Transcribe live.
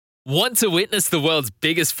Want to witness the world's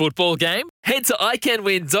biggest football game? Head to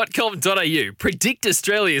iCanWin.com.au, predict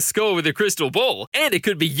Australia's score with a crystal ball, and it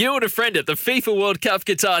could be you and a friend at the FIFA World Cup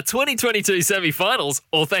Qatar 2022 semi-finals,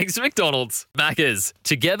 all thanks to McDonald's. Maccas,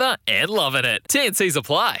 together and loving it. TNCs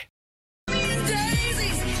apply. The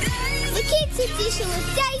Kids Edition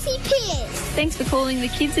with Daisy Pierce. Thanks for calling the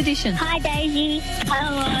Kids Edition. Hi, Daisy.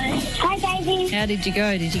 Hello. Hi, Daisy. How did you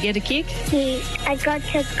go? Did you get a kick? I got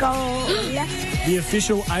to goal. The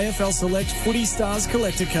official AFL Select Footy Stars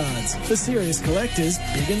collector cards for serious collectors,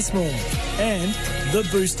 big and small. And the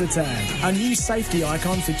Booster Tag, a new safety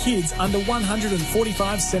icon for kids under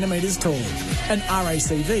 145 centimetres tall. An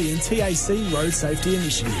RACV and TAC road safety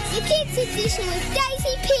initiative. The Kids Edition with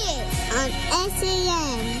Daisy Pierce on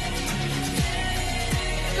SEM.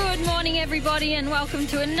 Good morning, everybody, and welcome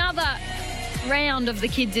to another round of the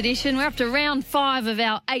Kids Edition. We're up to round 5 of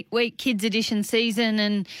our 8-week Kids Edition season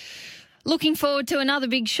and looking forward to another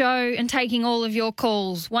big show and taking all of your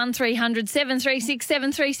calls. 1300 736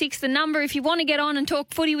 736, the number if you want to get on and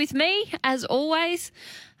talk footy with me, as always.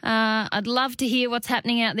 I'd love to hear what's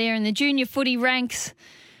happening out there in the junior footy ranks.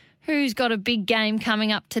 Who's got a big game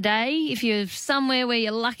coming up today? If you're somewhere where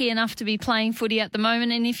you're lucky enough to be playing footy at the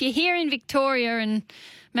moment, and if you're here in Victoria and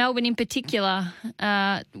Melbourne in particular,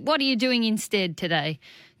 what are you doing instead today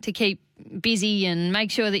to keep busy and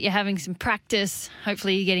make sure that you're having some practice?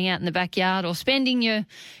 Hopefully you're getting out in the backyard or spending your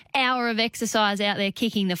hour of exercise out there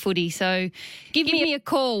kicking the footy. So give me a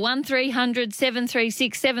call, 1300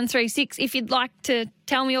 736 736, if you'd like to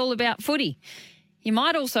tell me all about footy. You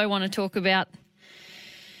might also want to talk about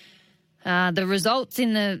the results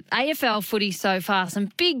in the AFL footy so far. Some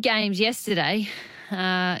big games yesterday.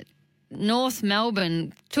 North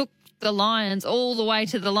Melbourne took the Lions all the way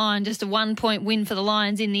to the line, just a 1-point win for the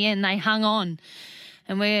Lions in the end. They hung on.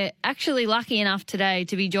 And we're actually lucky enough today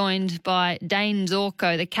to be joined by Dane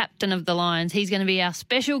Zorko, the captain of the Lions. He's going to be our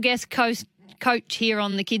special guest coach here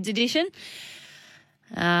on the Kids Edition.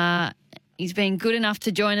 He's been good enough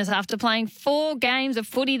to join us after playing 4 games of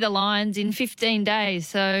footy, the Lions, in 15 days.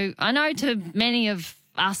 So I know to many of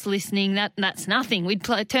us listening, that's nothing. We'd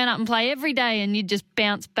turn up and play every day and you'd just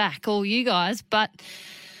bounce back, all you guys. But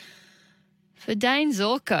for Dane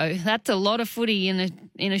Zorko, that's a lot of footy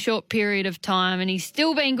in a short period of time, and he's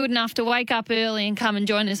still been good enough to wake up early and come and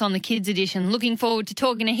join us on the Kids Edition. Looking forward to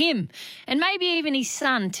talking to him and maybe even his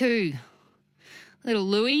son too, little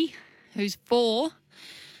Louis, who's 4,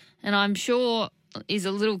 and I'm sure is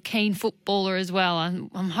a little keen footballer as well.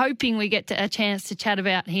 I'm hoping we get a chance to chat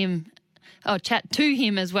to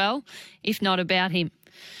him as well, if not about him.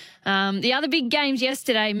 The other big games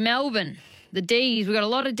yesterday, Melbourne, the D's. We've got a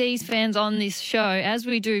lot of D's fans on this show, as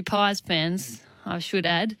we do Pies fans, I should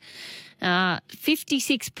add.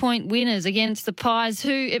 56-point winners against the Pies,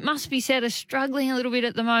 who, it must be said, are struggling a little bit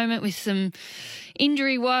at the moment with some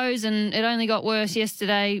injury woes, and it only got worse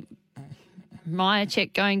yesterday.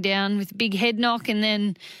 Myercheck going down with a big head knock, and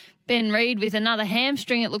then Ben Reid with another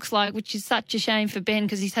hamstring, it looks like, which is such a shame for Ben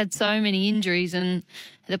because he's had so many injuries and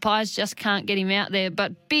the Pies just can't get him out there.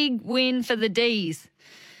 But big win for the D's.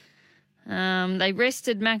 They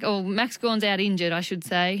rested Max Gawn's out injured, I should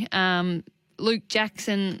say. Luke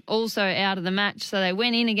Jackson also out of the match. So they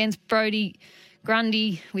went in against Brodie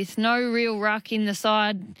Grundy with no real ruck in the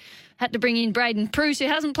side. Had to bring in Braden Preuss, who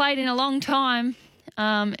hasn't played in a long time,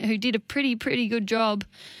 who did a pretty good job.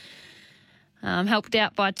 Helped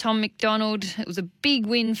out by Tom McDonald. It was a big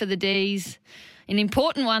win for the D's, an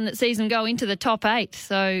important one that sees them go into the top 8.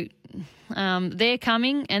 So they're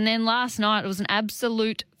coming. And then last night it was an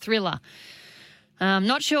absolute thriller.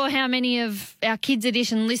 Not sure how many of our Kids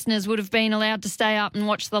Edition listeners would have been allowed to stay up and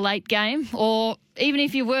watch the late game, or even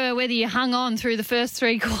if you were, whether you hung on through the first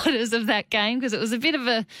 3 quarters of that game, because it was a bit of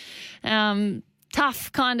a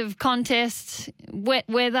tough kind of contest, wet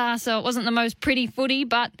weather, so it wasn't the most pretty footy,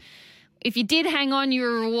 but if you did hang on, you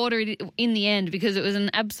were rewarded in the end because it was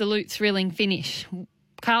an absolute thrilling finish.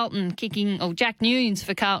 Jack Nunes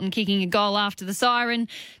for Carlton kicking a goal after the siren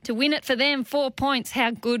to win it for them, 4 points.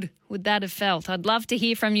 How good would that have felt? I'd love to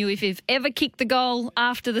hear from you if you've ever kicked the goal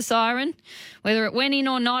after the siren. Whether it went in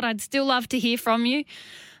or not, I'd still love to hear from you.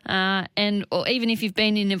 Or even if you've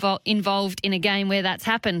been involved in a game where that's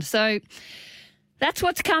happened. So that's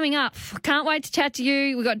what's coming up. Can't wait to chat to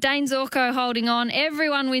you. We've got Dane Zorko holding on.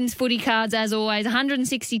 Everyone wins footy cards, as always.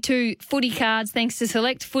 162 footy cards, thanks to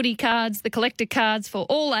Select Footy Cards, the collector cards for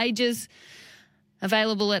all ages.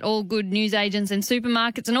 Available at all good newsagents and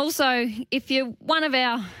supermarkets. And also, if you're one of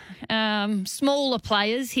our smaller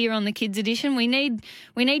players here on the Kids Edition. We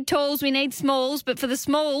need talls, we need smalls, but for the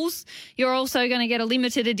smalls, you're also going to get a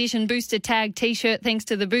limited edition Booster Tag T-shirt thanks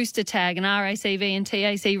to the Booster Tag, an RACV and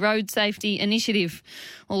TAC road safety initiative,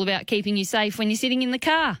 all about keeping you safe when you're sitting in the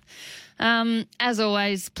car. As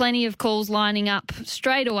always, plenty of calls lining up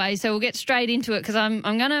straight away, so we'll get straight into it because I'm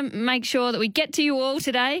going to make sure that we get to you all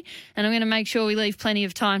today, and I'm going to make sure we leave plenty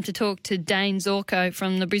of time to talk to Dane Zorko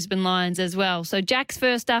from the Brisbane Lions as well. So Jack's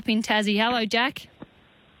first up in Tassie. Hello, Jack.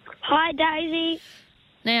 Hi, Daisy.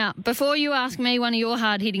 Now, before you ask me one of your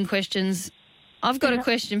hard-hitting questions, I've got a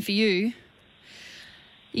question for you.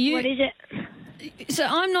 What is it? So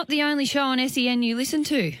I'm not the only show on SEN you listen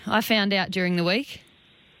to, I found out during the week.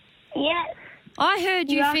 Yes. I heard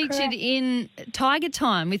you are featured correct. in Tiger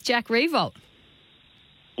Time with Jack Revolt.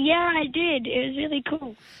 Yeah, I did. It was really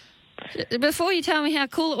cool. Before you tell me how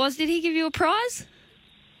cool it was, did he give you a prize?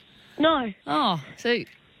 No. Oh, so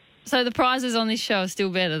the prizes on this show are still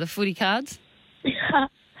better, the footy cards?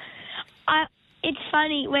 It's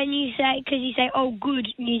funny when you say, because you say, oh, good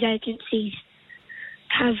news agencies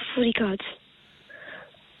have footy cards.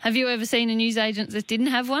 Have you ever seen a newsagent that didn't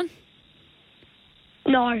have one?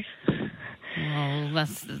 No. Oh,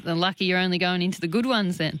 that's the lucky you're only going into the good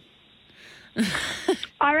ones then.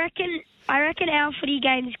 I reckon our footy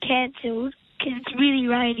game's cancelled because it's really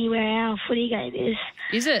rainy where our footy game is.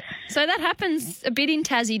 Is it? So that happens a bit in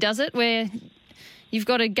Tassie, does it, where you've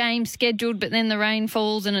got a game scheduled but then the rain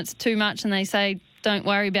falls and it's too much and they say, don't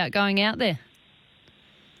worry about going out there?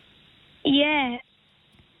 Yeah.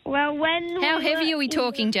 Well, when... How heavy are we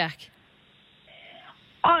talking, Jack?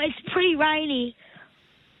 Oh, it's pretty rainy.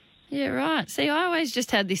 Yeah, right. See, I always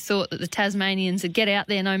just had this thought that the Tasmanians would get out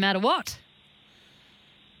there no matter what.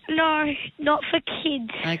 No, not for kids.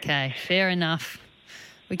 Okay, fair enough.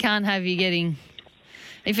 We can't have you getting...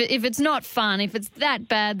 If it's not fun, if it's that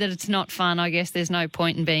bad that it's not fun, I guess there's no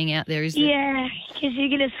point in being out there, is there? Yeah, because you're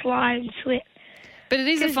going to slide and slip. But it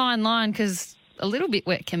is a fine line because a little bit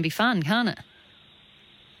wet can be fun, can't it?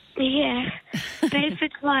 Yeah. But if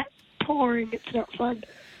it's like pouring, it's not fun.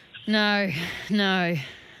 No.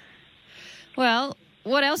 Well,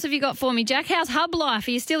 what else have you got for me, Jack? How's hub life?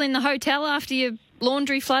 Are you still in the hotel after your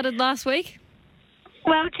laundry flooded last week?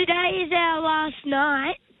 Well, today is our last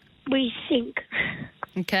night. We think.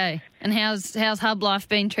 Okay. And how's hub life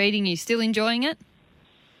been treating you? Still enjoying it?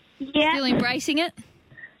 Yeah. Still embracing it?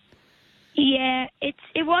 Yeah.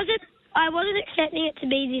 I wasn't expecting it to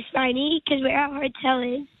be this rainy because where our hotel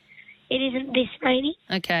is, it isn't this rainy.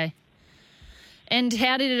 Okay. And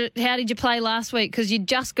how did you play last week? Because you'd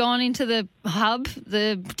just gone into the hub,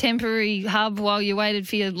 the temporary hub, while you waited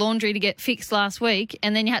for your laundry to get fixed last week,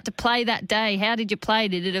 and then you had to play that day. How did you play?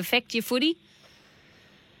 Did it affect your footy?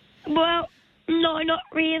 Well, no, not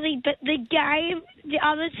really. But the game, the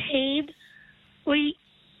other team, we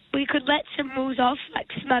could let some rules off,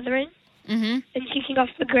 like smothering and kicking off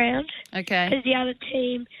the ground. Okay. Because the other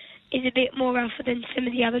team is a bit more rougher than some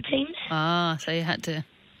of the other teams. Ah, so you had to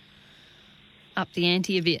up the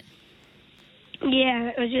ante a bit. Yeah,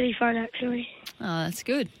 it was really fun, actually. Oh, that's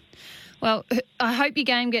good. Well, I hope your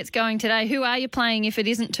game gets going today. Who are you playing if it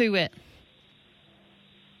isn't too wet?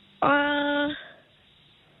 I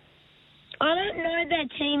don't know their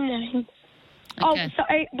team name. Okay. Oh,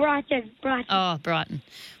 sorry, Brighton. Oh, Brighton.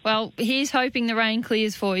 Well, here's hoping the rain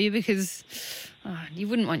clears for you because you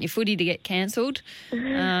wouldn't want your footy to get cancelled.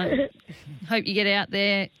 Hope you get out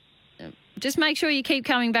there. Just make sure you keep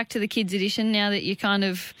coming back to the Kids Edition now that you're kind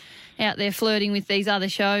of out there flirting with these other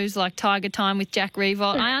shows like Tiger Time with Jack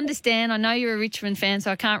Revolt. I understand. I know you're a Richmond fan, so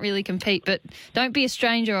I can't really compete, but don't be a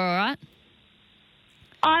stranger, all right?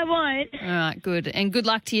 I won't. All right, good. And good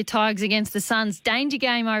luck to your Tigers against the Suns. Danger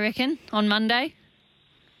game, I reckon, on Monday.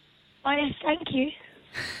 Oh, yes, thank you.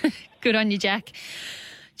 Good on you, Jack.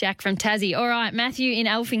 Jack from Tassie. All right, Matthew in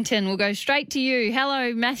Elphington. We'll go straight to you.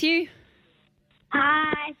 Hello, Matthew.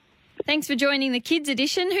 Hi. Thanks for joining the Kids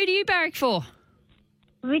Edition. Who do you barrack for?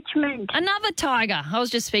 Richmond. Another Tiger. I was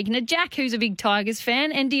just speaking to Jack, who's a big Tigers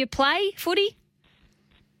fan. And do you play footy?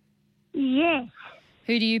 Yes.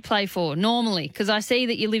 Who do you play for normally? Because I see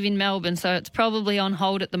that you live in Melbourne, so it's probably on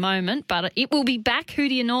hold at the moment, but it will be back. Who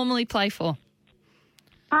do you normally play for?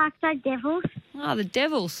 Parkside Devils. Oh, the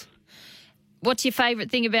Devils. What's your favourite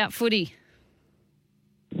thing about footy?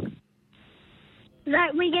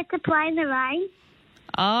 That we get to play in the rain.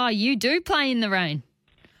 Oh, you do play in the rain.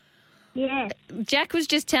 Yeah. Jack was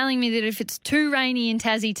just telling me that if it's too rainy in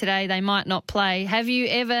Tassie today, they might not play. Have you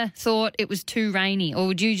ever thought it was too rainy, or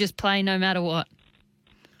would you just play no matter what?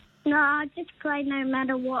 No, I just play no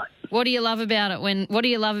matter what. What do you love about it? What do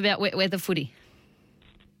you love about wet weather footy?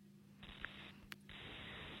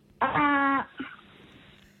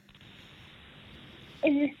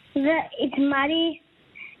 It's muddy,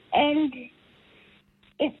 and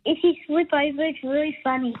if you slip over, it's really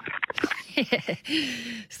funny.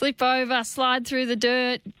 Slip over, slide through the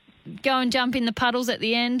dirt, go and jump in the puddles at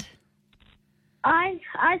the end. I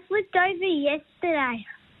slipped over yesterday.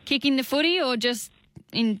 Kicking the footy or just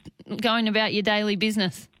in going about your daily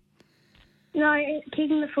business? No,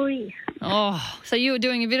 kicking the footy. Oh, so you were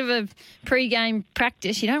doing a bit of a pre-game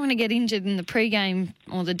practice. You don't want to get injured in the pre-game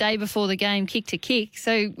or the day before the game, kick to kick.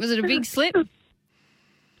 So was it a big slip?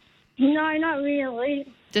 No, not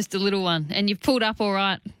really. Just a little one. And you've pulled up all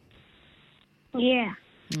right? Yeah.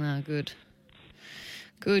 Oh, good.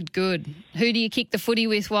 Good. Who do you kick the footy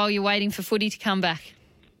with while you're waiting for footy to come back?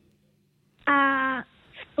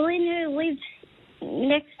 Flynn, who lives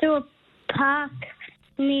next to a park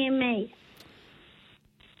near me.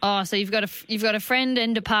 Oh, so you've got a friend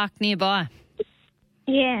and a park nearby.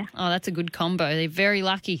 Yeah. Oh, that's a good combo. They're very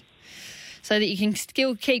lucky. So that you can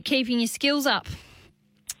still keep keeping your skills up.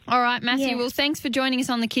 All right, Matthew, Yeah. well, thanks for joining us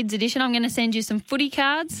on the Kids Edition. I'm going to send you some footy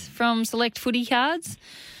cards from Select Footy Cards.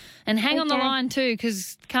 And hang on the Okay. line too,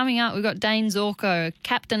 because coming up we've got Dane Zorko,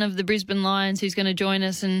 captain of the Brisbane Lions, who's going to join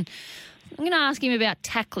us. And I'm going to ask him about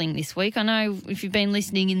tackling this week. I know if you've been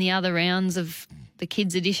listening in the other rounds of the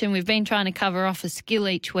Kids Edition, we've been trying to cover off a skill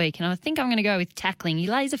each week. And I think I'm going to go with tackling. He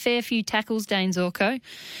lays a fair few tackles, Dane Zorko.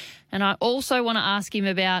 And I also want to ask him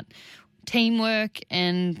about teamwork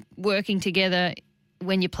and working together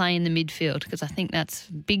when you play in the midfield, because I think that's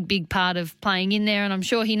a big part of playing in there, and I'm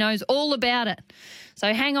sure he knows all about it.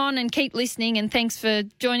 So hang on and keep listening, and thanks for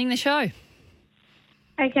joining the show.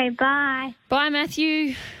 Okay, bye. Bye,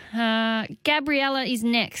 Matthew. Gabriella is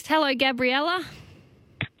next. Hello, Gabriella.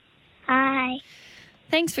 Hi.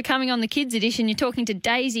 Thanks for coming on the Kids Edition. You're talking to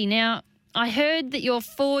Daisy. Now, I heard that you're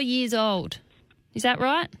 4 years old. Is that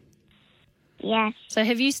right? Yes. So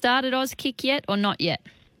have you started Auskick yet or not yet?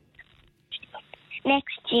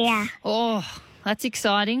 Next year. Oh, that's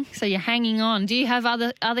exciting. So you're hanging on. Do you have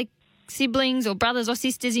other siblings or brothers or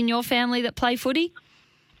sisters in your family that play footy?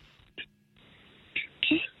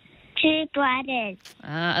 Two brothers.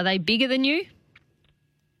 Are they bigger than you?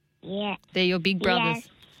 Yeah. They're your big brothers. Yes.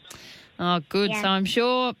 Oh, good. Yeah. So I'm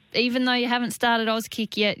sure even though you haven't started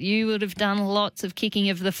Auskick yet, you would have done lots of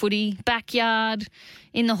kicking of the footy, backyard,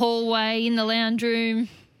 in the hallway, in the lounge room.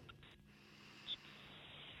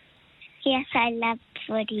 Yes, I love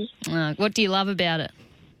footy. What do you love about it?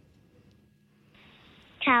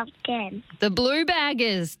 Carlton. The Blue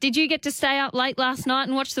Baggers. Did you get to stay up late last night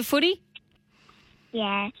and watch the footy?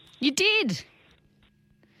 Yes. You did.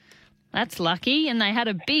 That's lucky. And they had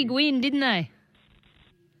a big win, didn't they?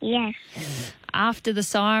 Yes. After the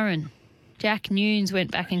siren, Jack Nunes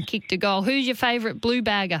went back and kicked a goal. Who's your favourite Blue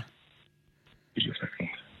Bagger?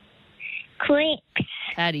 Quick.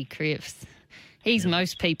 Paddy Cripps. He's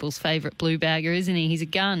most people's favourite Blue Bagger, isn't he? He's a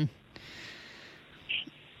gun.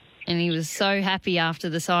 And he was so happy after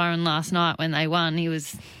the siren last night when they won. It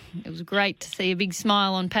was great to see a big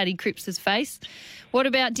smile on Paddy Cripps' face. What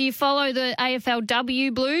about, do you follow the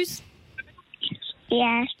AFLW Blues?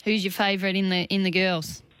 Yes. Who's your favourite in the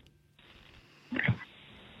girls?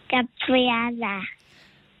 Gabriella.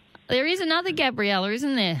 There is another Gabriella,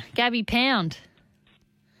 isn't there? Gabby Pound.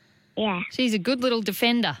 Yeah. She's a good little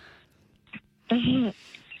defender.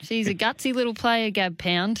 She's a gutsy little player, Gab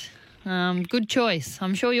Pound. Good choice.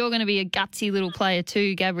 I'm sure you're going to be a gutsy little player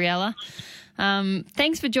too, Gabriella.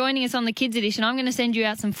 Thanks for joining us on the Kids Edition. I'm going to send you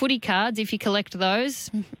out some footy cards if you collect those.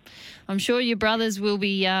 I'm sure your brothers will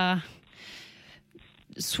be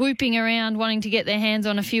swooping around wanting to get their hands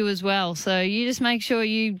on a few as well. So you just make sure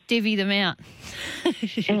you divvy them out.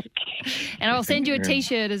 And I'll send you a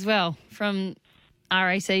T-shirt as well from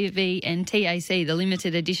RACV and TAC, the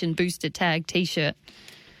limited edition booster tag T-shirt.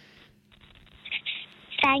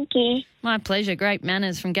 Thank you. My pleasure. Great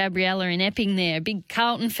manners from Gabriella in Epping there. Big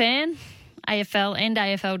Carlton fan, AFL and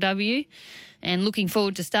AFLW, and looking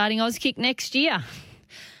forward to starting Auskick next year.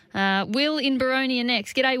 Will in Baronia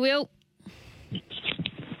next. G'day, Will.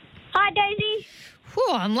 Hi, Daisy.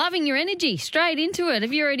 Whew, I'm loving your energy. Straight into it.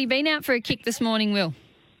 Have you already been out for a kick this morning, Will?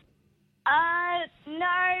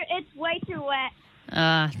 No, it's way too wet.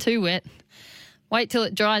 Too wet. Wait till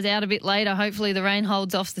it dries out a bit later. Hopefully the rain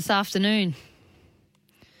holds off this afternoon.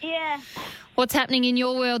 Yeah. What's happening in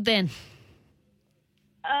your world then?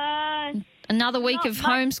 Another week of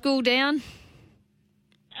homeschool down?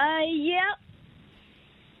 Yep.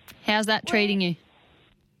 How's that treating you?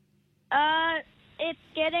 It's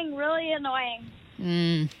getting really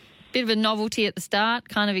annoying. Bit of a novelty at the start,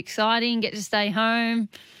 kind of exciting, get to stay home,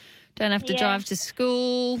 Don't have to Yeah. drive to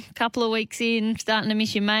school. Couple of weeks in, starting to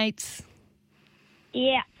miss your mates.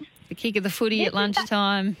 Yeah. The kick of the footy This at is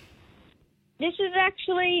lunchtime. This is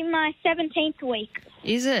actually my 17th week.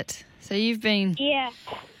 Is it? So you've been... Yeah.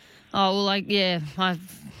 Oh, well, I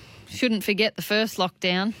shouldn't forget the first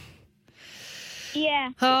lockdown. Yeah.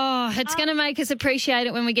 Oh, it's going to make us appreciate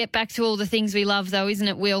it when we get back to all the things we love, though, isn't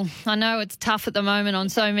it, Will? I know it's tough at the moment on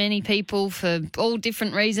so many people for all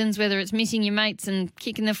different reasons, whether it's missing your mates and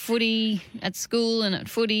kicking the footy at school and at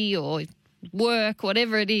footy or work,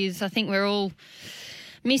 whatever it is. I think we're all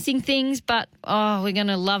missing things, but, we're going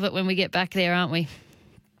to love it when we get back there, aren't we?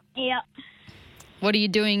 Yeah. What are you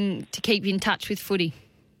doing to keep in touch with footy?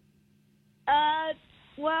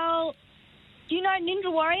 Well, do you know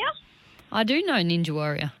Ninja Warrior? I do know Ninja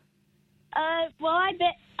Warrior. Well,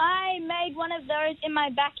 I made one of those in my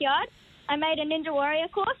backyard. I made a Ninja Warrior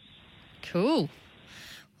course. Cool.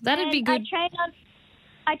 That'd and be good.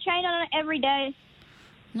 I train on it every day.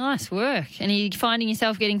 Nice work. And are you finding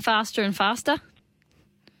yourself getting faster and faster?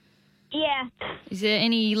 Yeah. Is there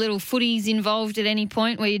any little footies involved at any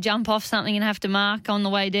point where you jump off something and have to mark on the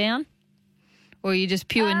way down? Or are you just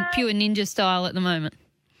pure ninja style at the moment?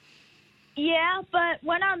 Yeah, but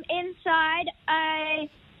when I'm inside, I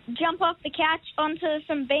jump off the couch onto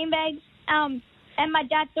some beanbags, and my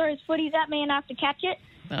dad throws footies at me and I have to catch it.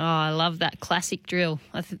 Oh, I love that classic drill.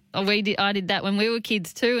 I did that when we were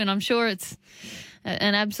kids too, and I'm sure it's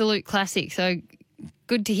an absolute classic. So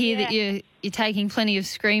good to hear that you're taking plenty of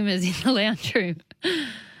screamers in the lounge room.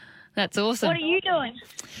 That's awesome. What are you doing?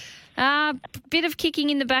 Bit of kicking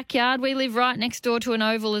in the backyard. We live right next door to an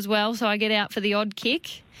oval as well, so I get out for the odd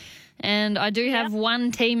kick. And I do have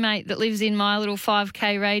one teammate that lives in my little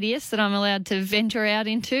 5K radius that I'm allowed to venture out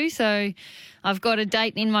into. So I've got a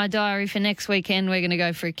date in my diary for next weekend. We're going to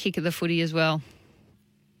go for a kick of the footy as well.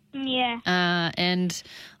 Yeah. And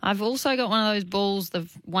I've also got one of those balls, the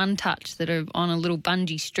one touch, that are on a little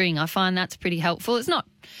bungee string. I find that's pretty helpful. It's not...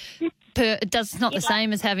 It's not the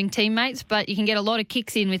same as having teammates, but you can get a lot of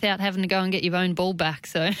kicks in without having to go and get your own ball back.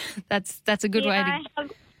 So that's a good way to...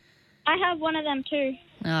 I have one of them too.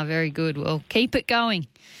 Oh, very good. Well, keep it going.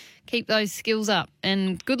 Keep those skills up.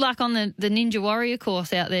 And good luck on the Ninja Warrior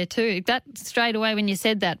course out there too. That, straight away when you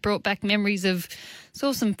said that, brought back memories of...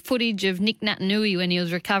 Saw some footage of Nick Natanui when he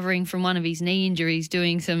was recovering from one of his knee injuries,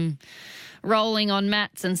 doing some rolling on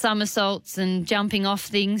mats and somersaults and jumping off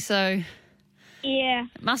things. So... Yeah.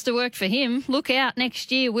 It must have worked for him. Look out,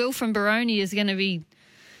 next year Will from Baroni is going to be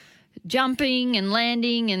jumping and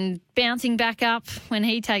landing and bouncing back up when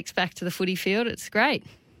he takes back to the footy field. It's great.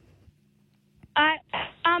 I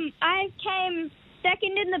came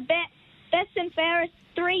second in the best and fairest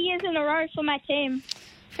 3 years in a row for my team.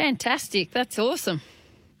 Fantastic. That's awesome.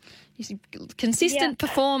 He's a consistent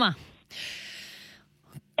performer.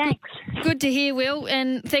 Thanks. Good to hear, Will,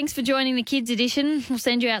 and thanks for joining the Kids Edition. We'll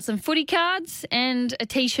send you out some footy cards and a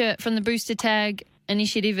T-shirt from the Booster Tag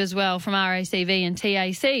initiative as well from RACV and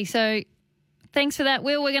TAC. So thanks for that,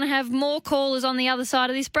 Will. We're going to have more callers on the other side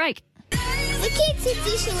of this break. The Kids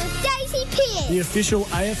Edition with Daisy Pearce. The official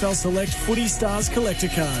AFL Select Footy Stars collector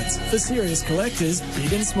cards for serious collectors,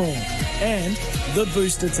 big and small. And the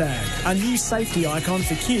Booster Tag, a new safety icon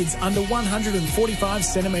for kids under 145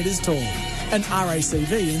 centimetres tall. An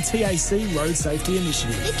RACV and TAC road safety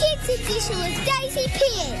initiative. The Kids Edition with Daisy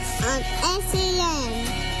Pearce on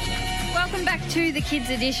SEN. Welcome back to the Kids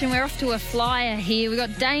Edition. We're off to a flyer here. We've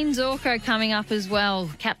got Dane Zorko coming up as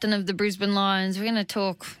well, captain of the Brisbane Lions. We're going to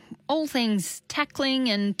talk all things tackling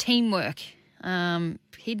and teamwork.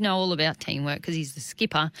 He'd know all about teamwork because he's the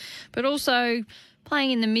skipper, but also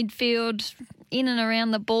playing in the midfield, in and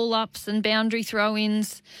around the ball-ups and boundary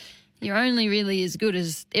throw-ins. You're only really as good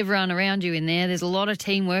as everyone around you in there. There's a lot of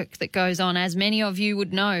teamwork that goes on, as many of you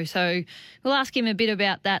would know. So we'll ask him a bit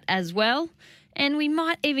about that as well. And we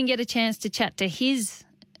might even get a chance to chat to his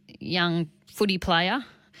young footy player,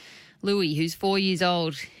 Louis, who's 4 years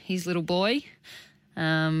old, his little boy.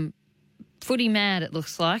 Footy mad, it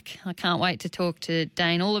looks like. I can't wait to talk to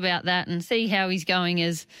Dane all about that and see how he's going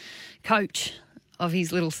as coach of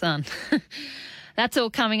his little son. That's all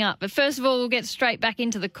coming up. But first of all, we'll get straight back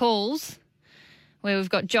into the calls where we've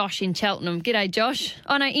got Josh in Cheltenham. G'day, Josh.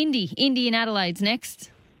 Oh, no, Indy. Indy in Adelaide's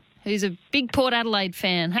next, who's a big Port Adelaide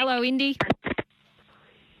fan. Hello, Indy.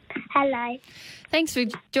 Hello. Thanks for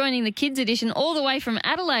joining the Kids Edition all the way from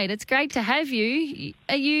Adelaide. It's great to have you.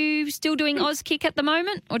 Are you still doing Auskick at the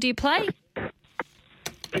moment, or do you play?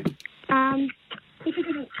 No,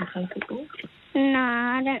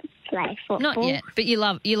 I don't play football. Not yet, but you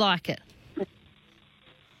like it.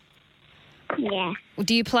 Yeah.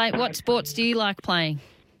 Do you play? What sports do you like playing?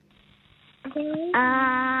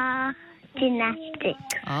 I gymnastics.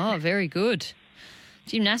 Oh, very good.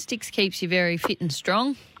 Gymnastics keeps you very fit and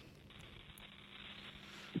strong.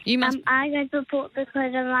 You must. I go for Port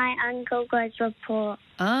because my uncle goes for Port.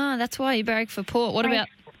 Ah, that's why you barrack for Port. What about?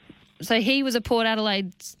 So he was a Port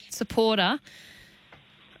Adelaide supporter,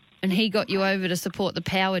 and he got you over to support the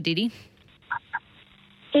Power, did he?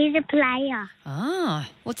 He's a player. Ah,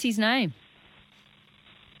 what's his name?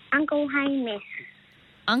 Uncle Hamish.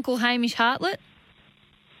 Uncle Hamish Hartlett?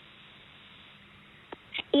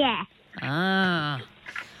 Yeah. Ah,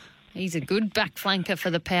 he's a good back flanker for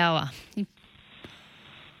the Power.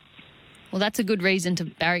 Well, that's a good reason to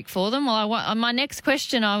barrack for them. Well, my next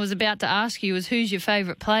question I was about to ask you was who's your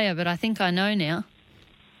favourite player, but I think I know now.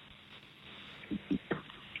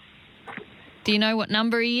 Do you know what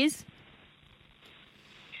number he is?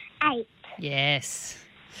 8. Yes.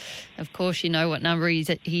 Of course you know what number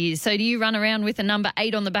he is. So do you run around with a number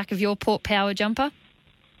 8 on the back of your Port Power jumper?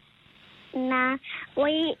 Nah,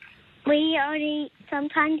 we only,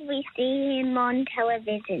 sometimes we see him on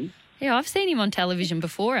television. Yeah, I've seen him on television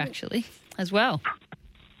before, actually, as well.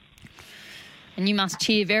 And you must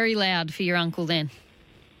cheer very loud for your uncle then.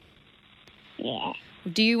 Yeah.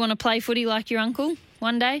 Do you want to play footy like your uncle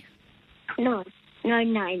one day? No.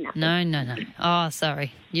 No. Oh,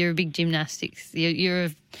 sorry. You're a big gymnastics. You're a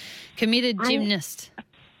committed gymnast.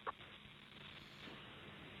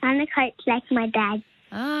 I'm a coach like my dad.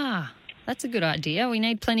 Ah, that's a good idea. We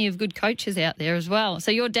need plenty of good coaches out there as well.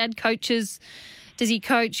 So your dad coaches, does he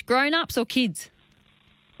coach grown-ups or kids?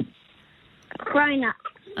 Grown up.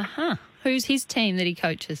 Uh-huh. Who's his team that he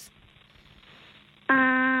coaches?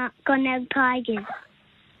 Cornell Tigers.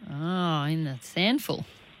 Oh, in the Sandful.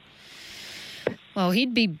 Well,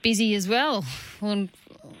 he'd be busy as well. Well,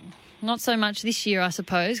 not so much this year, I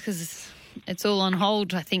suppose, because it's all on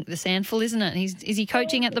hold, I think, the Sandful, isn't it? Is he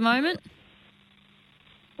coaching at the moment?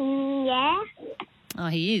 Yeah. Oh,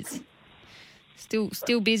 he is.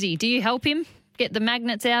 Still busy. Do you help him get the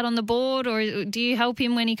magnets out on the board, or do you help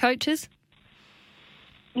him when he coaches?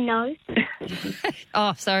 No.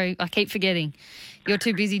 Oh, sorry, I keep forgetting. You're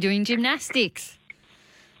too busy doing gymnastics.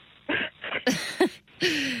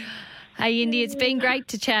 Hey, Indy, it's been great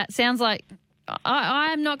to chat. Sounds like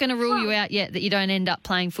I'm not going to rule you out yet that you don't end up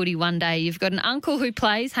playing footy one day. You've got an uncle who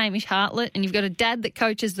plays, Hamish Hartlett, and you've got a dad that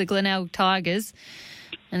coaches the Glenelg Tigers.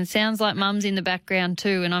 And it sounds like Mum's in the background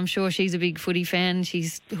too, and I'm sure she's a big footy fan.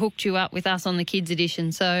 She's hooked you up with us on the Kids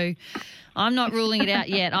Edition. So I'm not ruling it out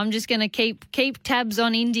yet. I'm just going to keep tabs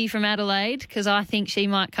on Indy from Adelaide because I think she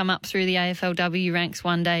might come up through the AFLW ranks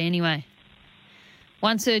one day anyway,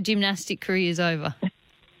 once her gymnastic career is over.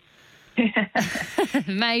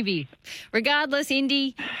 Maybe. Regardless,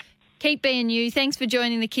 Indy, keep being you. Thanks for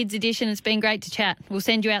joining the Kids Edition. It's been great to chat. We'll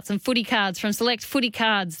send you out some footy cards from Select Footy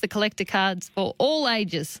Cards, the collector cards for all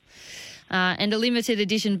ages, and a limited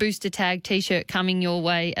edition booster tag T-shirt coming your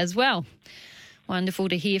way as well. Wonderful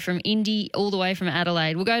to hear from Indy all the way from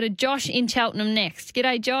Adelaide. We'll go to Josh in Cheltenham next.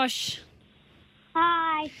 G'day, Josh.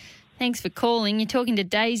 Hi. Thanks for calling. You're talking to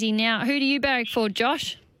Daisy now. Who do you barrack for,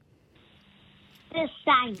 Josh? The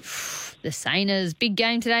Saints. The Sainers. Big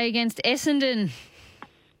game today against Essendon.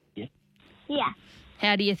 Yeah.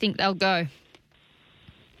 How do you think they'll go?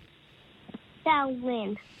 They'll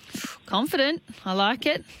win. Confident. I like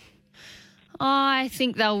it. I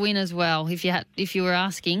think they'll win as well, if you were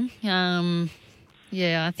asking.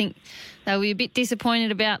 Yeah, I think they'll be a bit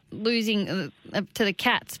disappointed about losing to the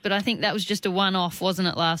Cats, but I think that was just a one-off, wasn't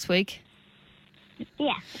it, last week?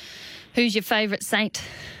 Yeah. Who's your favourite Saint?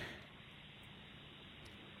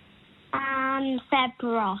 Seb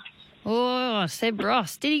Ross. Oh, Seb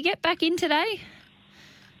Ross. Did he get back in today?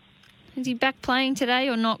 Is he back playing today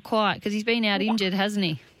or not quite? Because he's been out injured, hasn't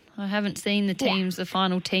he? I haven't seen the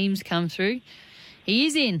final teams come through. He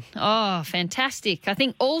is in. Oh, fantastic. I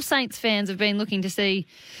think all Saints fans have been looking to see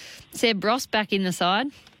Seb Ross back in the side.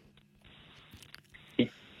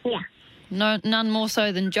 Yeah. No, none more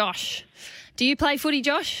so than Josh. Do you play footy,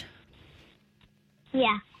 Josh?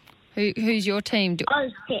 Yeah. Who's your team?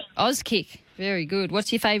 Auskick. Auskick. Very good.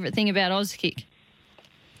 What's your favourite thing about Auskick?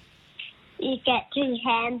 You get to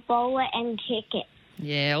handball it and kick it.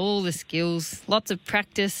 Yeah, all the skills, lots of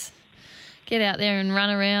practice. Get out there and run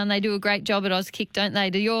around. They do a great job at Auskick, don't they?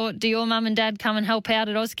 Do your mum and dad come and help out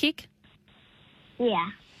at Auskick?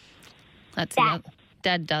 Yeah. That's Dad.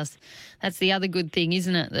 Dad does. That's the other good thing,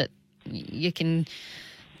 isn't it? That you can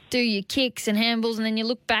do your kicks and handballs and then you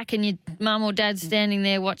look back and your mum or dad's standing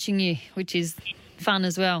there watching you, which is fun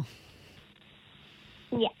as well.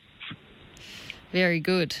 Yeah. Very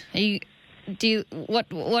good. What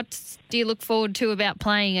do you look forward to about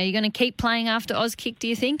playing? Are you going to keep playing after Auskick, do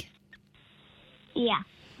you think? Yeah.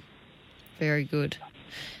 Very good.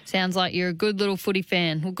 Sounds like you're a good little footy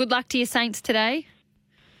fan. Well, good luck to your Saints today.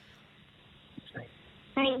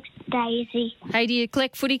 Thanks, Daisy. Hey, do you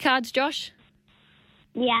collect footy cards, Josh?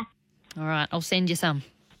 Yeah. All right, I'll send you some.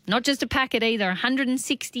 Not just a packet either.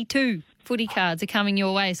 162 footy cards are coming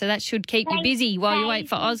your way, so that should keep you busy while you wait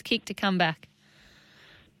for Auskick to come back.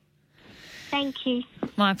 Thank you.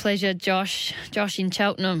 My pleasure, Josh. Josh in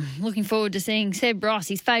Cheltenham. Looking forward to seeing Seb Ross,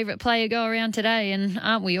 his favourite player, go around today, and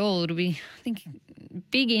aren't we all? It'll be, I think,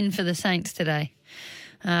 big in for the Saints today.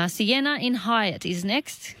 Sienna in Hyatt is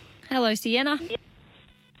next. Hello, Sienna.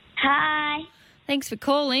 Hi. Thanks for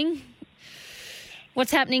calling.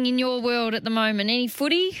 What's happening in your world at the moment? Any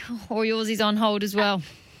footy, or yours is on hold as well?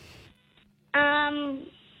 Ours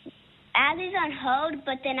is on hold,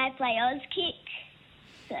 but then I play Auskick.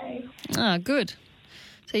 So. Oh, good.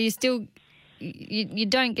 So you still, you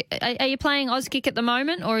don't get, are you playing Auskick at the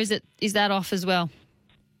moment, or is that off as well?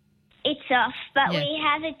 It's off, but Yeah. we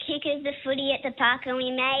have a kick of the footy at the park, and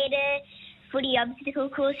we made a footy obstacle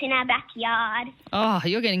course in our backyard. Oh,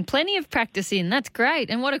 you're getting plenty of practice in. That's great.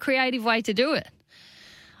 And what a creative way to do it.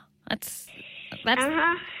 That's.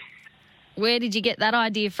 Where did you get that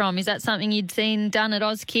idea from? Is that something you'd seen done at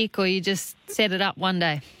Auskick, or you just set it up one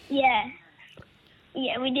day? Yeah.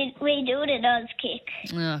 Yeah, we do it at Auskick.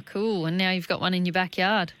 Oh, cool. And now you've got one in your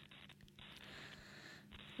backyard.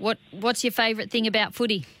 What's your favourite thing about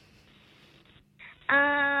footy?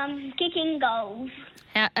 Kicking goals.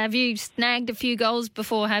 Have you snagged a few goals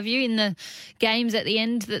before, have you, in the games at the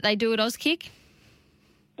end that they do at Auskick?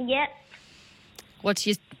 Yep. What's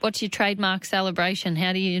your trademark celebration?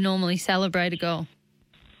 How do you normally celebrate a goal?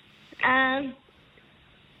 I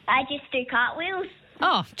just do cartwheels.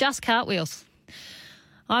 Oh, just cartwheels.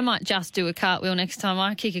 I might just do a cartwheel next time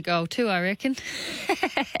I kick a goal too, I reckon.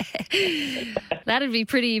 That'd be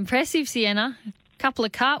pretty impressive, Sienna. A couple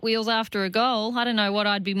of cartwheels after a goal. I don't know what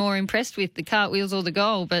I'd be more impressed with, the cartwheels or the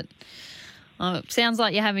goal, but it sounds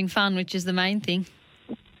like you're having fun, which is the main thing.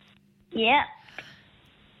 Yep.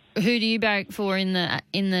 Who do you barrack for in the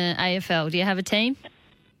AFL? Do you have a team?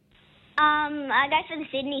 I go for the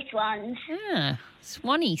Sydney Swans. Ah,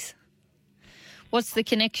 Swannies. What's the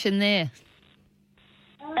connection there?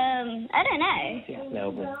 I don't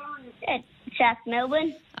know. South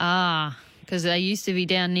Melbourne. Ah, because they used to be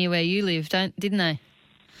down near where you live, didn't they?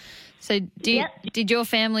 So did your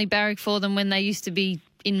family barrack for them when they used to be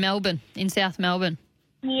in Melbourne, in South Melbourne?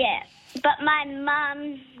 Yeah, but my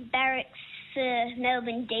mum barracks for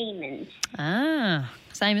Melbourne Demons. Ah,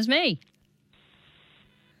 same as me.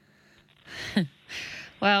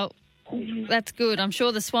 Well, that's good. I'm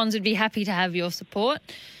sure the Swans would be happy to have your support.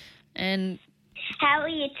 And how are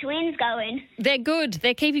your twins going? They're good.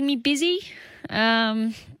 They're keeping me busy.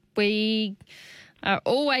 We are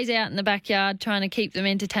always out in the backyard trying to keep them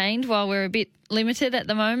entertained while we're a bit limited at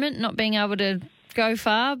the moment, not being able to go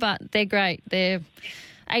far, but they're great. They were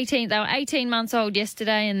 18 months old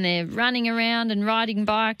yesterday, and they're running around and riding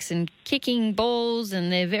bikes and kicking balls,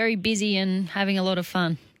 and they're very busy and having a lot of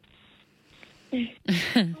fun.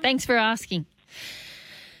 Thanks for asking.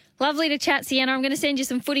 Lovely to chat, Sienna. I'm going to send you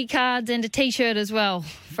some footy cards and a T-shirt as well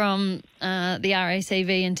from the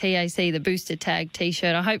RACV and TAC, the Booster Tag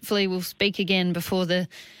T-shirt. Hopefully we'll speak again before the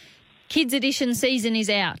Kids Edition season is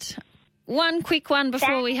out. One quick one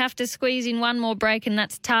before we have to squeeze in one more break, and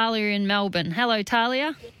that's Talia in Melbourne. Hello,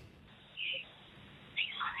 Talia.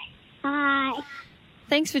 Hi.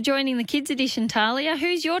 Thanks for joining the Kids Edition, Talia.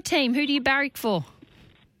 Who's your team? Who do you barrack for?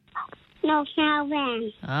 North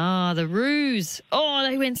Melbourne. Ah, the Roos. Oh,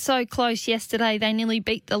 they went so close yesterday. They nearly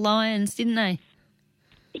beat the Lions, didn't they?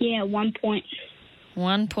 Yeah, 1 point.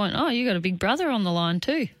 1 point. Oh, you got a big brother on the line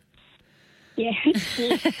too. Yeah.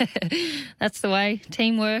 That's the way.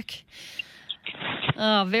 Teamwork.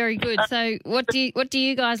 Oh, very good. So what do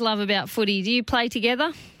you guys love about footy? Do you play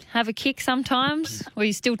together? Have a kick sometimes? Or are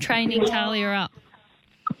you still training Talia up?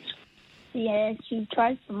 Yeah, she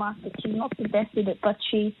tries to master. She's not the best at it, but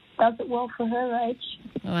she does it well for her age.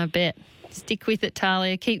 Oh, I bet. Stick with it,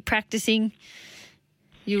 Talia. Keep practicing.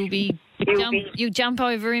 You'll jump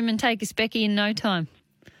over him and take a specky in no time.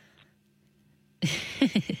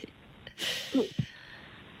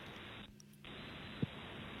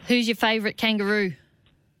 Who's your favourite kangaroo?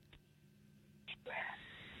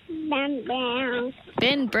 Ben Brown.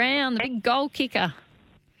 Ben Brown, the big goal kicker.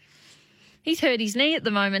 He's hurt his knee at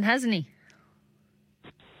the moment, hasn't he?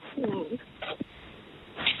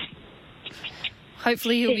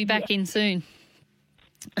 Hopefully he'll be back in soon.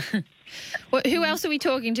 Who else are we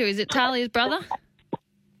talking to? Is it Talia's brother?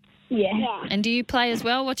 Yeah. And do you play as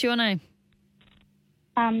well? What's your name?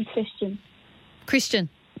 Christian. Christian.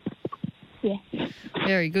 Yeah.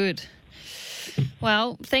 Very good.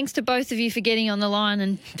 Well, thanks to both of you for getting on the line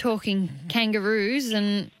and talking Kangaroos,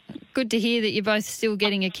 and good to hear that you're both still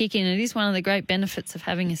getting a kick in. It is one of the great benefits of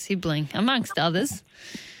having a sibling, amongst others.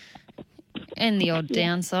 And the odd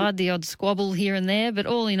downside, the odd squabble here and there, but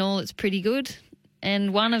all in all, it's pretty good.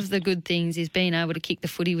 And one of the good things is being able to kick the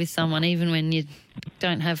footy with someone even when you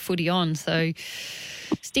don't have footy on. So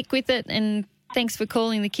stick with it, and thanks for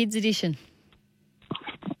calling the Kids Edition.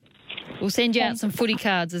 We'll send you out some footy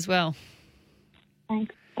cards as well.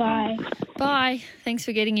 Thanks. Bye. Bye. Thanks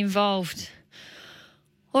for getting involved.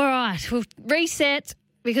 All right, we'll reset,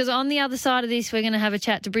 because on the other side of this, we're going to have a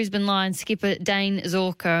chat to Brisbane Lions skipper Dane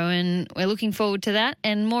Zorko, and we're looking forward to that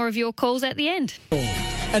and more of your calls at the end.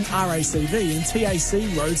 An RACV and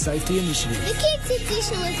TAC Road Safety Initiative. The Kids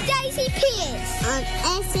Edition with Daisy Pierce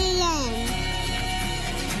on SEN.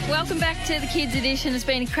 Welcome back to the Kids Edition. It's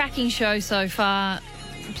been a cracking show so far.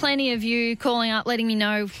 Plenty of you calling up, letting me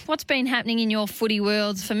know what's been happening in your footy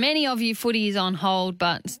worlds. For many of you, footy is on hold,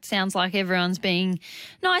 but it sounds like everyone's being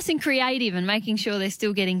nice and creative and making sure they're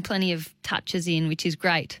still getting plenty of touches in, which is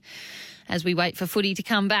great, as we wait for footy to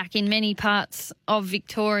come back in many parts of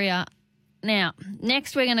Victoria. Now,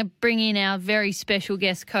 next we're going to bring in our very special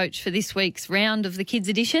guest coach for this week's round of the Kids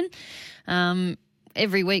Edition.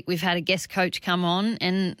 Every week we've had a guest coach come on,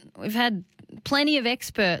 and we've had plenty of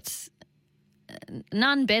experts.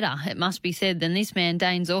 None better, it must be said, than this man,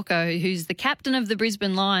 Dane Zorko, who's the captain of the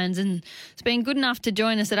Brisbane Lions and has been good enough to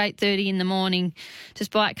join us at 8:30 in the morning,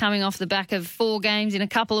 despite coming off the back of 4 games in a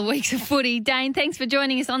couple of weeks of footy. Dane, thanks for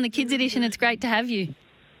joining us on the Kids Edition. It's great to have you.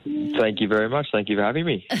 Thank you very much. Thank you for having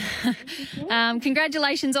me.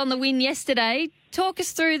 Congratulations on the win yesterday. Talk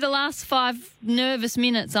us through the last 5 nervous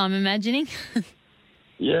minutes, I'm imagining.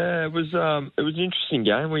 Yeah, it was an interesting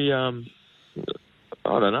game. We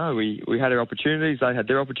I don't know. We had our opportunities. They had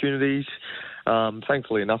their opportunities.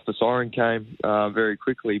 Thankfully enough, the siren came very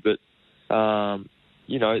quickly. But,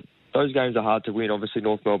 those games are hard to win. Obviously,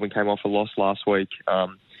 North Melbourne came off a loss last week.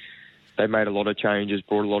 They made a lot of changes,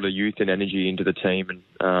 brought a lot of youth and energy into the team, and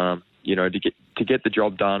to get the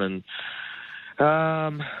job done. And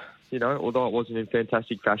although it wasn't in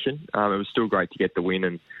fantastic fashion, it was still great to get the win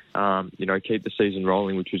and keep the season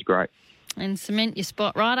rolling, which was great. And cement your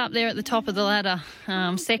spot right up there at the top of the ladder,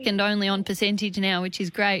 second only on percentage now, which is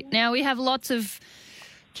great. Now, we have lots of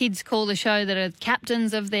kids call the show that are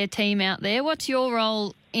captains of their team out there. What's your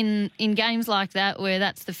role in games like that where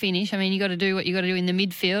that's the finish? I mean, you got to do what you got to do in the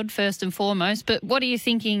midfield first and foremost, but what are you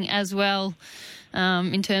thinking as well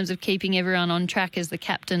in terms of keeping everyone on track as the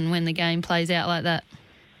captain when the game plays out like that?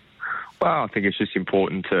 Well, I think it's just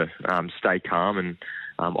important to stay calm, and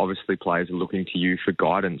obviously players are looking to you for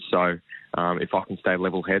guidance. So if I can stay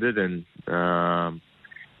level-headed and,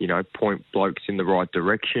 point blokes in the right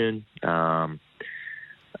direction,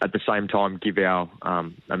 at the same time give our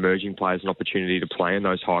emerging players an opportunity to play in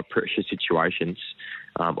those high-pressure situations,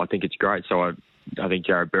 I think it's great. So I think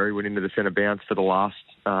Jared Berry went into the centre bounce for the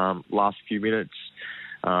last few minutes.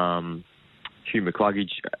 Hugh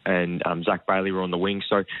McCluggage and Zach Bailey were on the wing.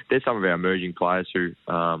 So they're some of our emerging players who,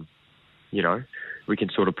 we can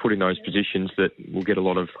sort of put in those positions that will get a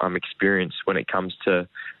lot of experience when it comes to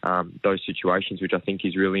those situations, which I think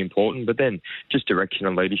is really important. But then just direction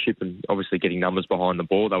and leadership and obviously getting numbers behind the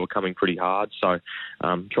ball. They were coming pretty hard. So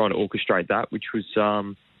trying to orchestrate that, which was,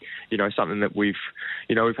 something that we've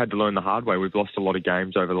had to learn the hard way. We've lost a lot of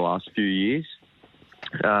games over the last few years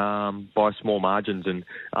by small margins, and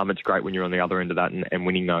it's great when you're on the other end of that and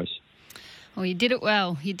winning those. Well, you did it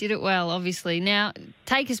well. You did it well, obviously. Now,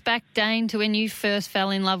 take us back, Dane, to when you first fell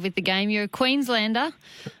in love with the game. You're a Queenslander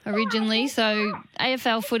originally, so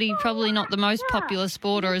AFL footy probably not the most popular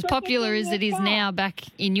sport, or as popular as it is now back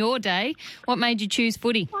in your day. What made you choose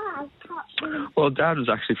footy? Well, Dad was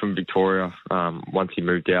actually from Victoria once he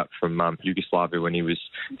moved out from Yugoslavia when he was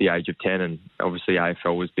the age of 10, and obviously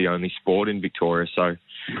AFL was the only sport in Victoria,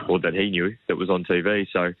 or that he knew that was on TV.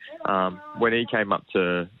 So when he came up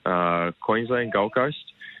to Queensland, Gold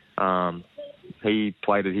Coast, he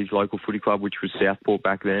played at his local footy club, which was Southport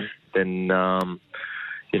back then. Then,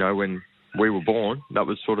 when we were born, that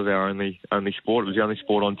was sort of our only sport. It was the only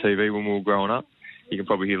sport on TV when we were growing up. You can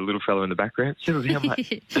probably hear the little fellow in the background. Settle down,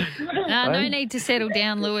 mate. No need to settle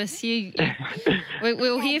down, Lewis.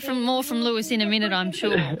 We'll hear more from Lewis in a minute, I'm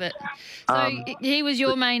sure. But he was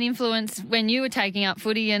your main influence when you were taking up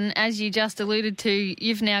footy, and as you just alluded to,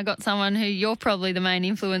 you've now got someone who you're probably the main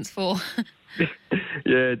influence for.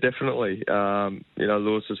 Yeah, definitely.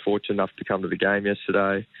 Lewis was fortunate enough to come to the game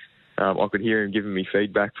yesterday. I could hear him giving me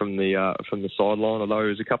feedback from the sideline, although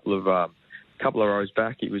it was a couple of rows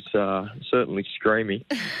back. He was certainly screamy.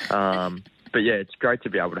 yeah, it's great to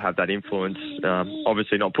be able to have that influence.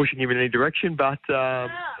 Obviously not pushing him in any direction, but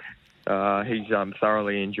he's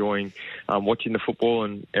thoroughly enjoying watching the football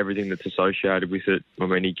and everything that's associated with it. I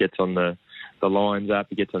mean, he gets on the Lions app,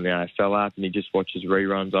 he gets on the AFL app, and he just watches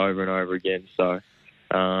reruns over and over again. So,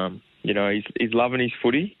 he's loving his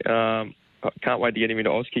footy. I can't wait to get him into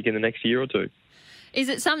Auskick in the next year or two. Is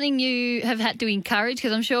it something you have had to encourage?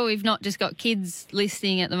 Because I'm sure we've not just got kids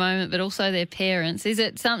listening at the moment, but also their parents. Is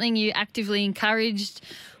it something you actively encouraged,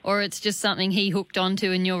 or it's just something he hooked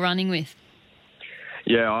onto and you're running with?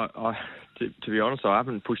 Yeah, to be honest, I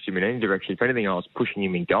haven't pushed him in any direction. If anything, I was pushing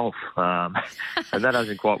him in golf, and that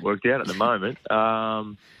hasn't quite worked out at the moment.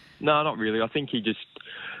 No, not really. I think he just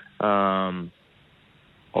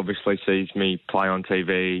obviously sees me play on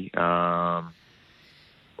TV.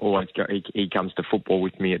 He comes to football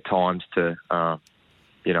with me at times to,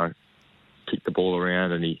 kick the ball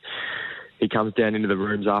around, and he comes down into the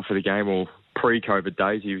rooms after the game, or pre-COVID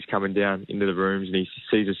days, he was coming down into the rooms and he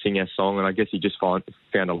sees us sing our song, and I guess he just found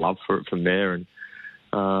a love for it from there. And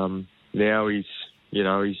now he's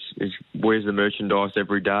wears the merchandise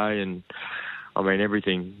every day, and I mean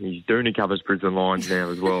everything. He's doing, he covers Brisbane Lions now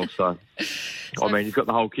as well. So he's got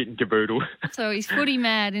the whole kit and caboodle. So he's footy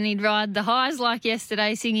mad, and he'd ride the highs like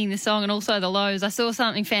yesterday singing the song, and also the lows. I saw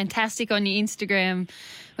something fantastic on your Instagram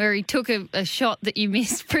where he took a shot that you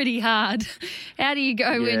missed pretty hard. How do you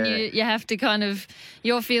go when you have to kind of,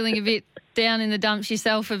 you're feeling a bit down in the dumps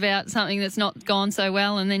yourself about something that's not gone so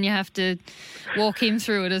well, and then you have to walk him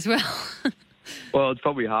through it as well? Well, it's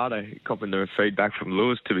probably harder copping the feedback from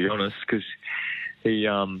Lewis, to be honest, because he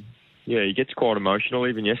gets quite emotional.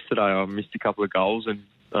 Even yesterday I missed a couple of goals, and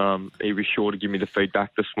he was sure to give me the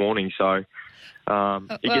feedback this morning. So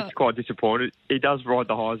he gets quite disappointed. He does ride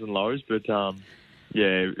the highs and lows, but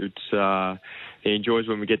he enjoys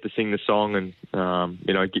when we get to sing the song, and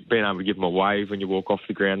being able to give them a wave when you walk off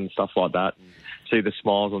the ground and stuff like that, and see the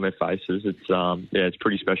smiles on their faces. It's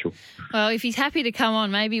pretty special. Well, if he's happy to come on,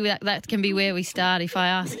 maybe that can be where we start. If I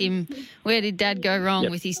ask him, where did Dad go wrong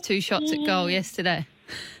with his 2 shots at goal yesterday?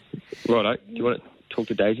 Righto. Do you want to talk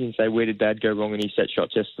to Daisy and say, where did Dad go wrong in his set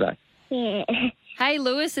shots yesterday? Yeah. Hey,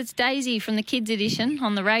 Lewis, it's Daisy from the Kids Edition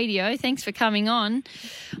on the radio. Thanks for coming on.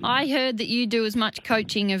 I heard that you do as much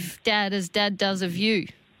coaching of Dad as Dad does of you.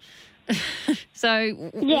 So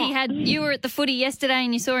you were at the footy yesterday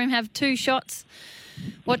and you saw him have 2 shots.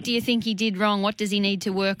 What do you think he did wrong? What does he need to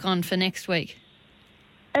work on for next week?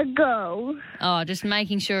 A goal. Oh, just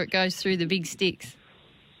making sure it goes through the big sticks.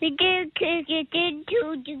 Because you did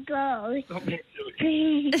 2 goals.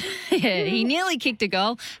 Yeah, he nearly kicked a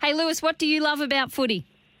goal. Hey, Lewis, what do you love about footy?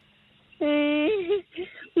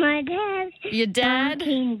 My dad. Your dad?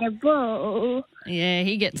 Dunking the ball. Yeah,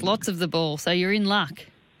 he gets lots of the ball, so you're in luck.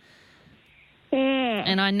 Yeah.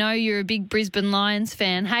 And I know you're a big Brisbane Lions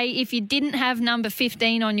fan. Hey, if you didn't have number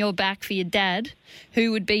 15 on your back for your dad,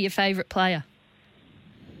 who would be your favourite player?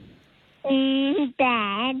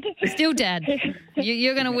 Dad. Still Dad.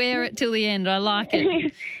 You're going to wear it till the end. I like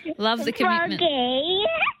it. Love the commitment. Froggy.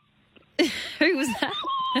 Who was that?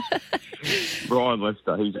 Brian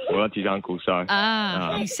Lester. That's his uncle. So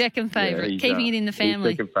his second favourite. Keeping it in the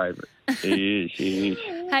family. His second favourite. He is.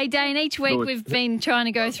 Hey, Dane, each week we've been trying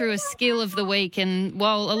to go through a skill of the week, and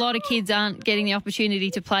while a lot of kids aren't getting the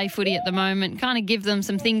opportunity to play footy at the moment, kind of give them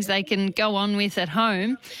some things they can go on with at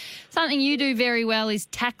home. Something you do very well is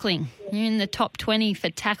tackling. You're in the top 20 for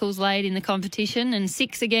tackles laid in the competition, and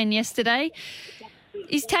 6 again yesterday.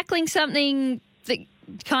 Is tackling something that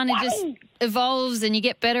kind of just evolves and you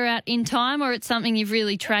get better at in time, or it's something you've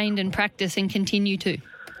really trained and practiced and continue to?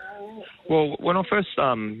 Well, when I first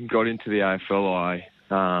got into the AFL,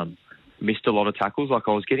 I missed a lot of tackles. Like,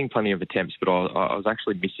 I was getting plenty of attempts, but I was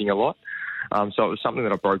actually missing a lot. So it was something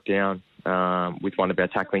that I broke down with one of our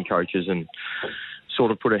tackling coaches and sort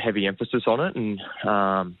of put a heavy emphasis on it. And,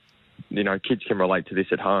 kids can relate to this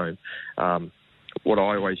at home. What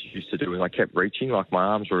I always used to do is I kept reaching, like my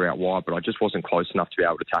arms were out wide, but I just wasn't close enough to be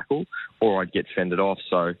able to tackle, or I'd get fended off.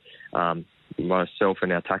 So myself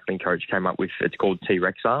and our tackling coach came up with, it's called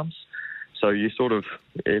T-Rex arms. So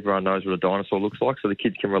everyone knows what a dinosaur looks like, so the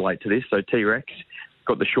kids can relate to this. So T-Rex,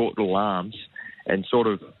 got the short little arms, and sort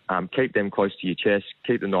of keep them close to your chest,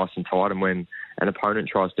 keep them nice and tight, and when an opponent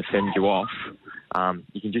tries to fend you off,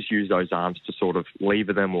 you can just use those arms to sort of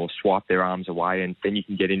lever them or swipe their arms away, and then you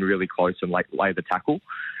can get in really close and lay the tackle.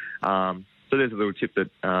 So there's a little tip that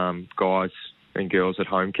guys and girls at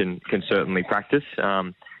home can certainly practice.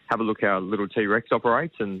 Have a look how little T-Rex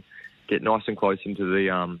operates and get nice and close into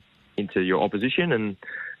your opposition,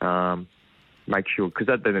 and make sure, because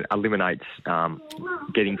that then eliminates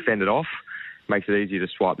getting fended off, makes it easy to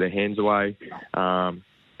swipe their hands away.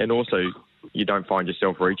 And also, you don't find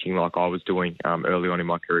yourself reaching like I was doing early on in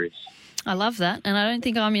my career. I love that, and I don't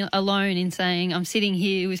think I'm alone in saying I'm sitting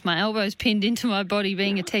here with my elbows pinned into my body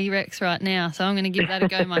being a T-Rex right now, so I'm going to give that a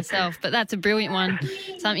go myself. But that's a brilliant one,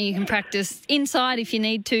 something you can practice inside if you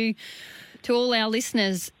need to all our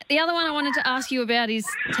listeners. The other one I wanted to ask you about is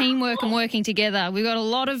teamwork and working together. We've got a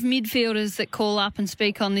lot of midfielders that call up and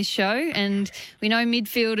speak on this show, and we know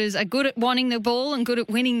midfielders are good at wanting the ball and good at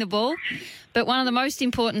winning the ball. But one of the most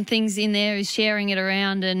important things in there is sharing it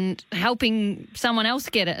around and helping someone else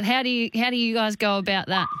get it. How do you guys go about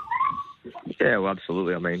that? Yeah, well,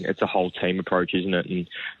 absolutely. I mean, it's a whole team approach, isn't it?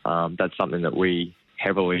 And that's something that we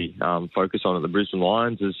heavily focus on at the Brisbane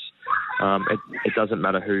Lions. Is it doesn't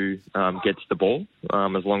matter who gets the ball,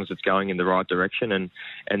 as long as it's going in the right direction and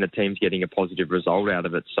the team's getting a positive result out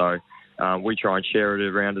of it. So we try and share it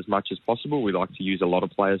around as much as possible. We like to use a lot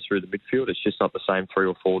of players through the midfield. It's just not the same 3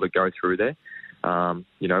 or 4 that go through there. I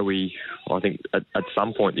think at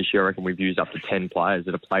some point this year, I reckon we've used up to 10 players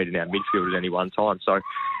that have played in our midfield at any one time. So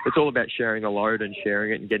it's all about sharing the load and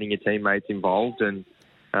sharing it and getting your teammates involved. And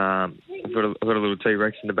I've got a little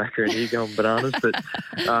T-Rex in the background here going bananas. But,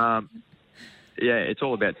 it's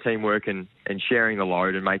all about teamwork and sharing the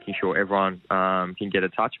load and making sure everyone can get a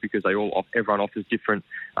touch, because everyone offers different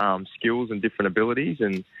skills and different abilities.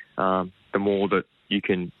 And the more that you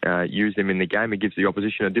can use them in the game, it gives the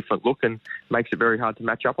opposition a different look and makes it very hard to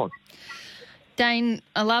match up on. Dane,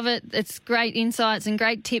 I love it. It's great insights and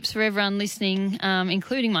great tips for everyone listening,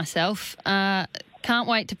 including myself. Can't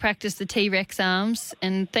wait to practice the T-Rex arms.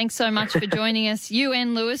 And thanks so much for joining us, you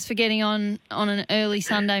and Lewis, for getting on an early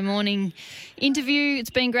Sunday morning interview.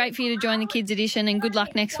 It's been great for you to join the Kids Edition, and good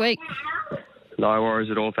luck next week. No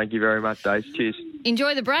worries at all. Thank you very much, Dave. Cheers.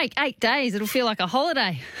 Enjoy the break. 8 days. It'll feel like a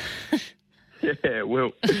holiday. Yeah, it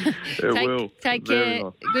will. Take care.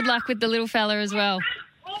 Nice. Good luck with the little fella as well.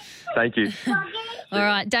 Thank you. All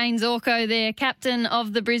right, Dane Zorko there, captain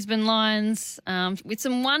of the Brisbane Lions, with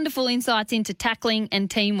some wonderful insights into tackling and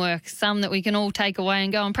teamwork, some that we can all take away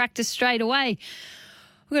and go and practice straight away.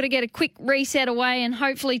 We've got to get a quick reset away and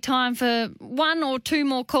hopefully time for 1 or 2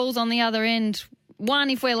 more calls on the other end. 1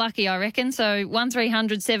 if we're lucky, I reckon. So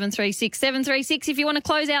 1300 736 736 if you want to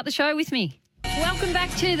close out the show with me. Welcome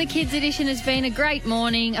back to the Kids Edition. It's been a great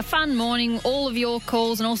morning, a fun morning. All of your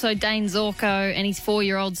calls, and also Dane Zorko and his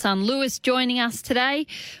 4-year-old son Lewis joining us today.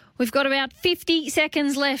 We've got about 50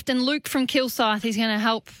 seconds left, and Luke from Kilsyth is going to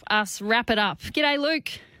help us wrap it up. G'day,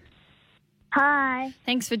 Luke. Hi.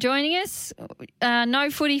 Thanks for joining us.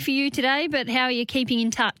 No footy for you today, but how are you keeping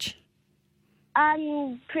in touch?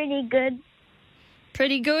 Pretty good.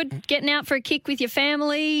 Pretty good? Getting out for a kick with your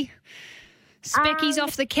family? Specky's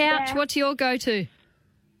off the couch. Yeah. What's your go-to?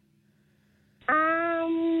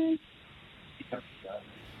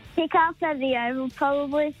 Kick after the Oval,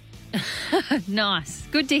 probably. Nice.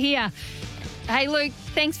 Good to hear. Hey, Luke,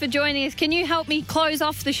 thanks for joining us. Can you help me close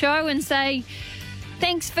off the show and say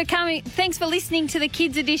thanks for coming? Thanks for listening to the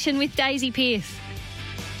Kids Edition with Daisy Pearce.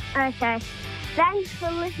 Okay. Thanks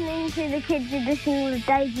for listening to the Kids Edition with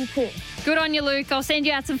Daisy Pearce. Good on you, Luke. I'll send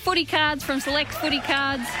you out some footy cards from Select Footy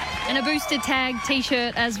Cards and a Booster Tag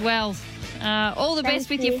T-shirt as well. All the best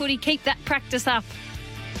with your footy. Keep that practice up.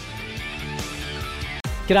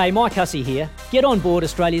 G'day, Mike Hussey here. Get on board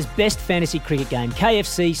Australia's best fantasy cricket game,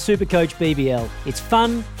 KFC Supercoach BBL. It's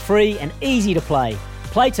fun, free and easy to play.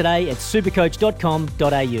 Play today at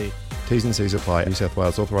supercoach.com.au. T's and C's apply. New South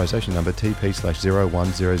Wales authorisation number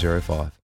TP/01005.